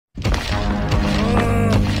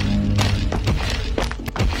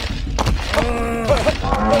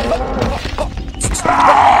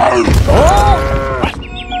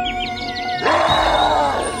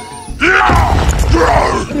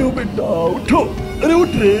अरे वो बेटा उठो, अरे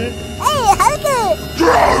उठ रे। हल्के।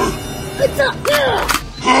 अच्छा।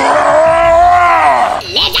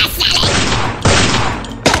 ले जा साले।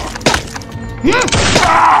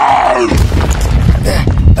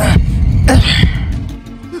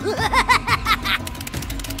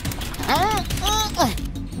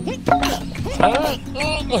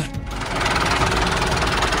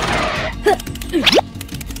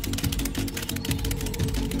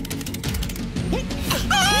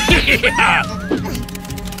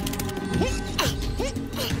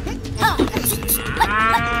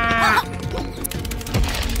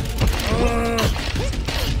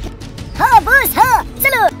 हाँ बॉस हाँ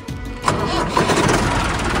चलो।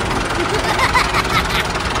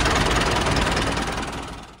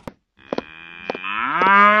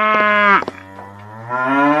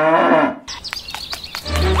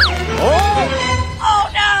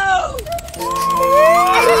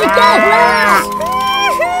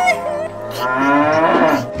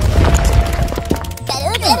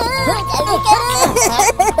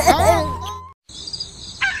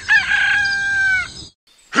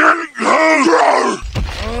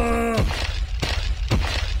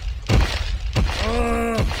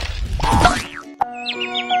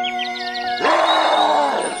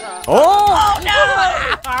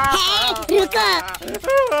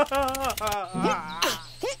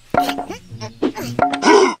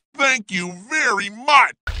 Thank you very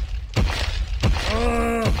much.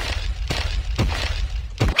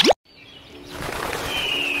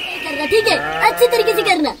 करना ठीक है, अच्छे तरीके से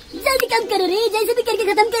करना, जल्दी काम करो रे, जैसे भी करके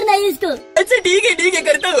खत्म करना है इसको। अच्छा ठीक है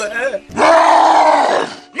करता हूँ।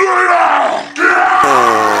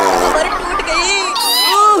 कमर टूट गई,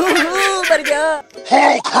 मर गया।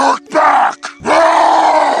 Hulk, Hulk back!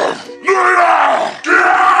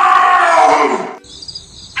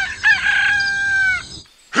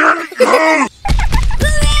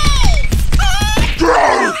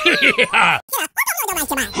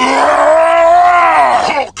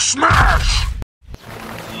 Hulk smash!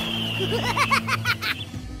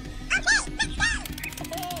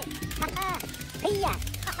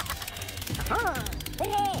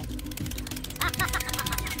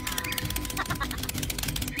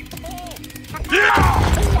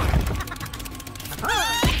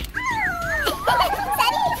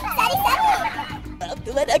 अब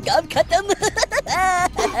तुम्हारा काम खत्म।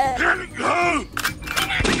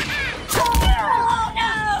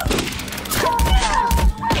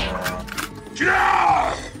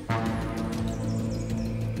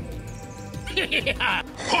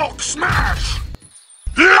 Hulk smash!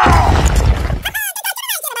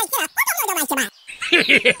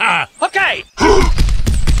 Okay.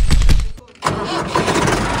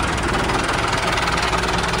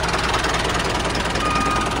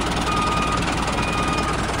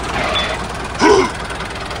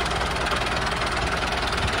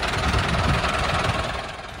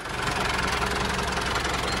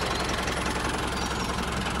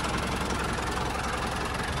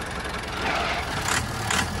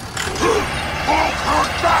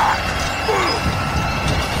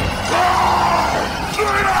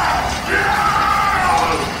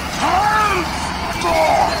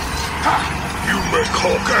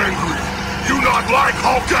 Hulk angry. You not like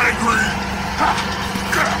Hulk angry.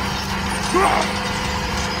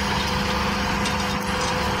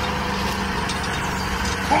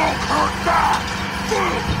 Hulk hurt back.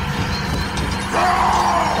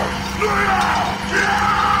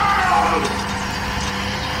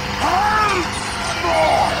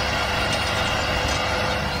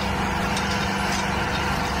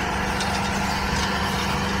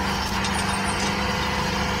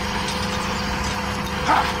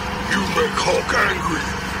 You make Hulk angry.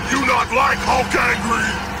 You not like Hulk angry.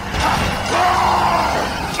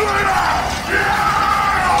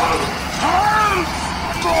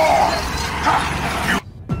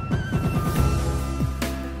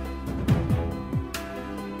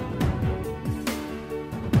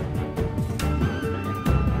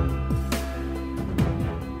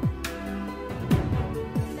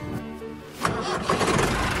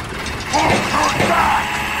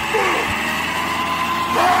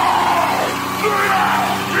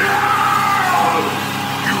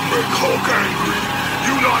 You Hulk angry.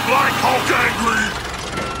 You not like Hulk angry.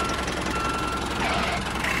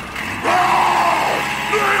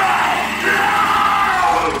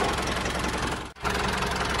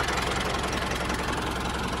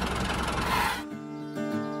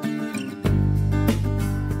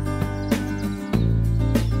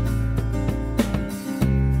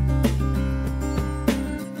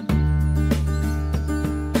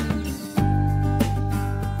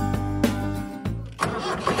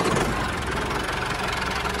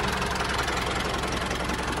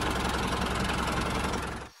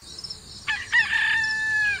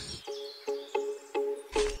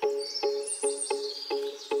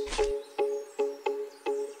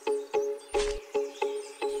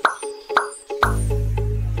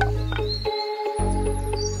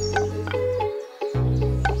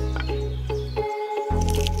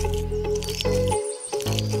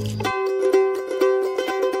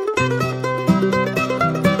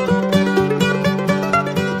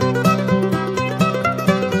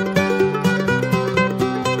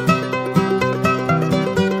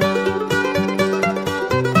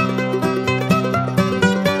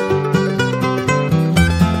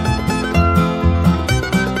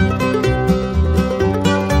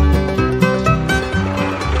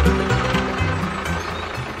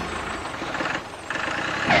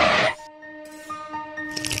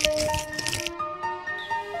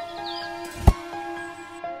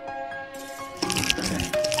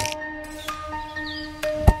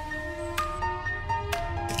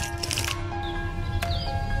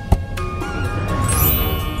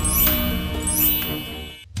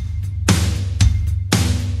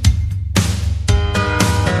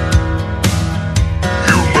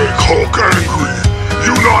 Hulk angry.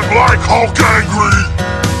 You not like Hulk angry.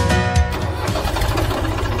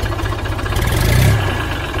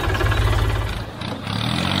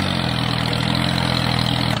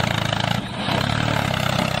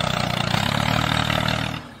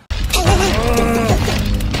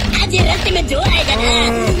 आज रास्ते में जो आएगा ना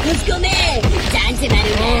उसको मैं जान से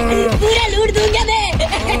मारूंगा, पूरा लूट दूंगा मैं।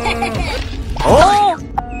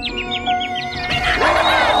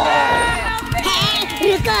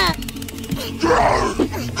 रुको।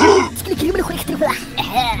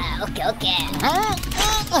 Okay okay.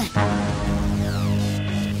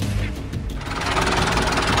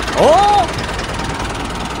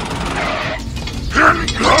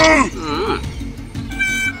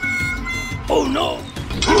 Oh no!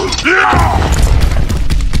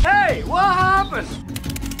 Hey, what happened?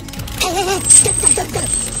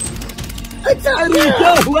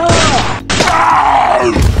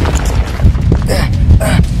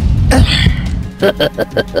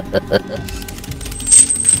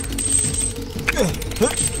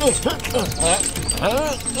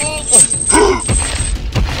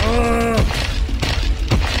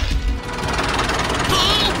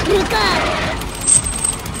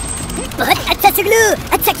 बहुत अच्छा सुगलू,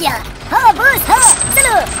 अच्छा किया। हाँ बॉस, हाँ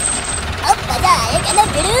चलो। अब मजा आएगा ना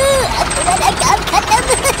गुरु, अब तुम्हारा काम खत्म।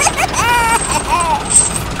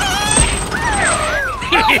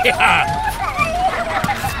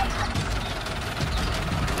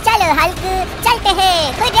 चलो हल्क, चलते हैं,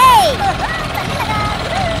 खुदे।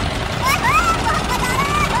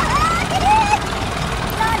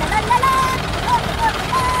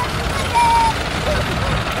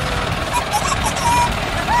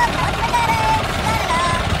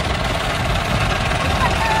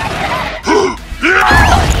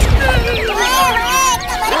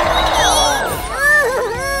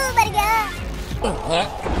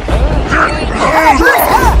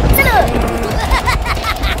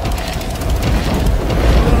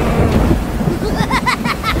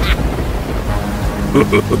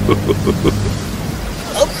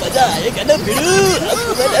 अब मजा आएगा ना भिड़ू, अब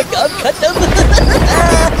तुम्हारा काम खत्म।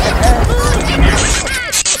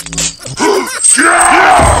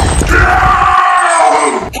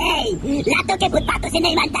 लातों के भूत बातों से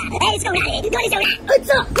नहीं मानता। इसको उड़ा ले, गोली से उड़ा।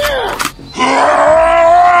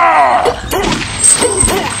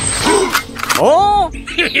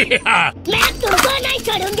 मैं तुमको नहीं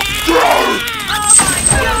छोड़ूंगा।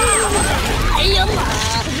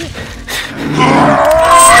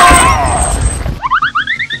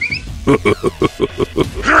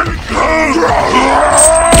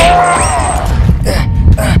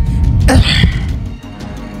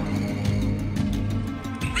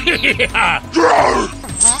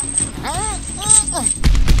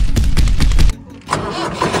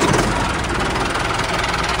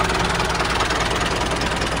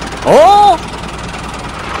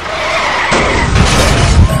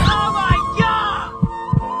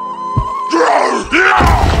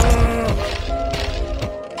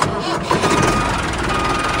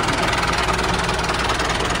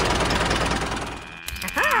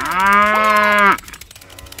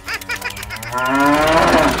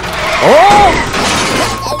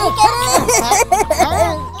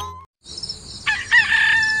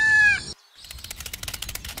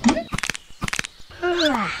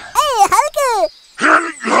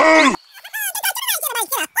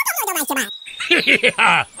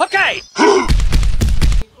 Okay!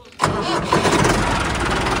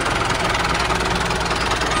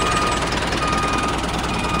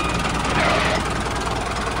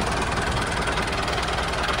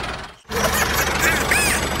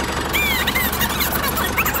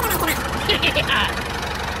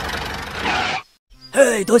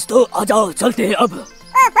 हे दोस्तों, आ जाओ, चलते हैं अब।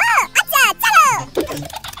 अच्छा चलो।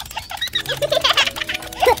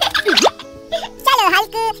 चलो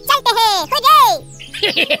हल्क, चलते हैं, खुदे।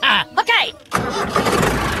 Okay!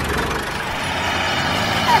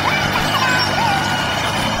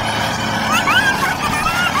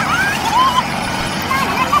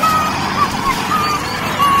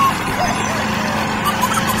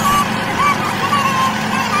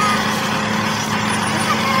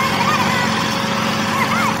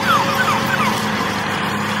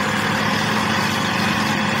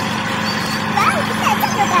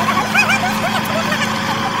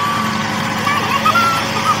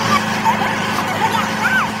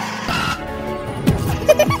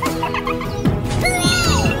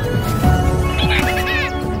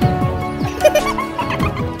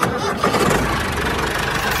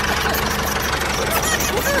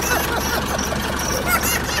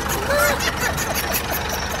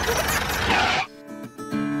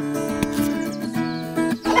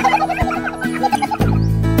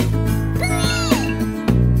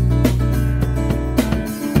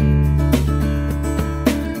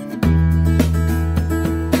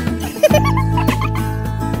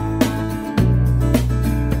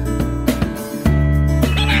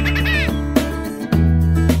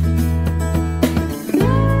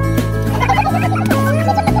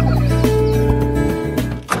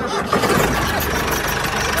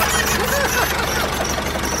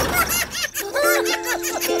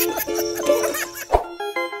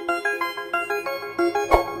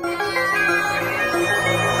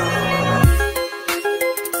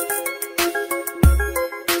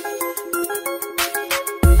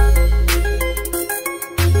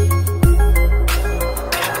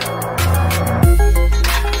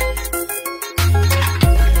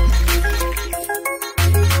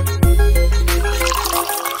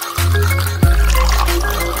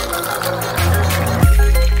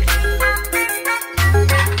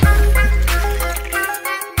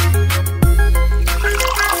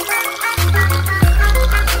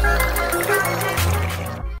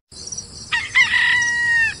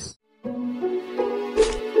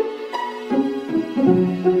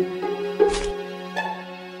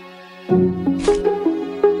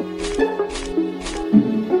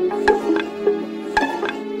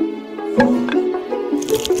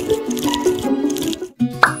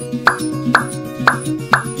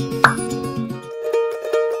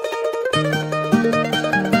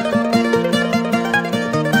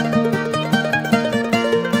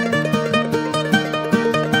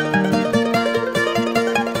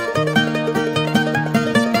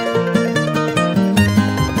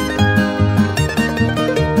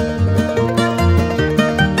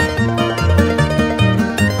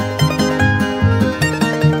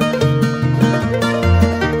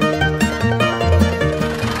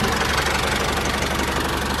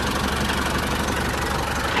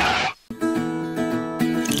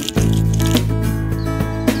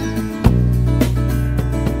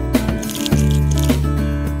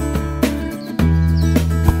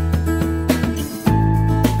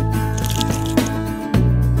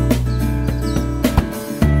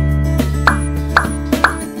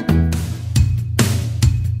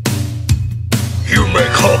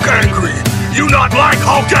 not like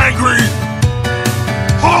Hulk angry?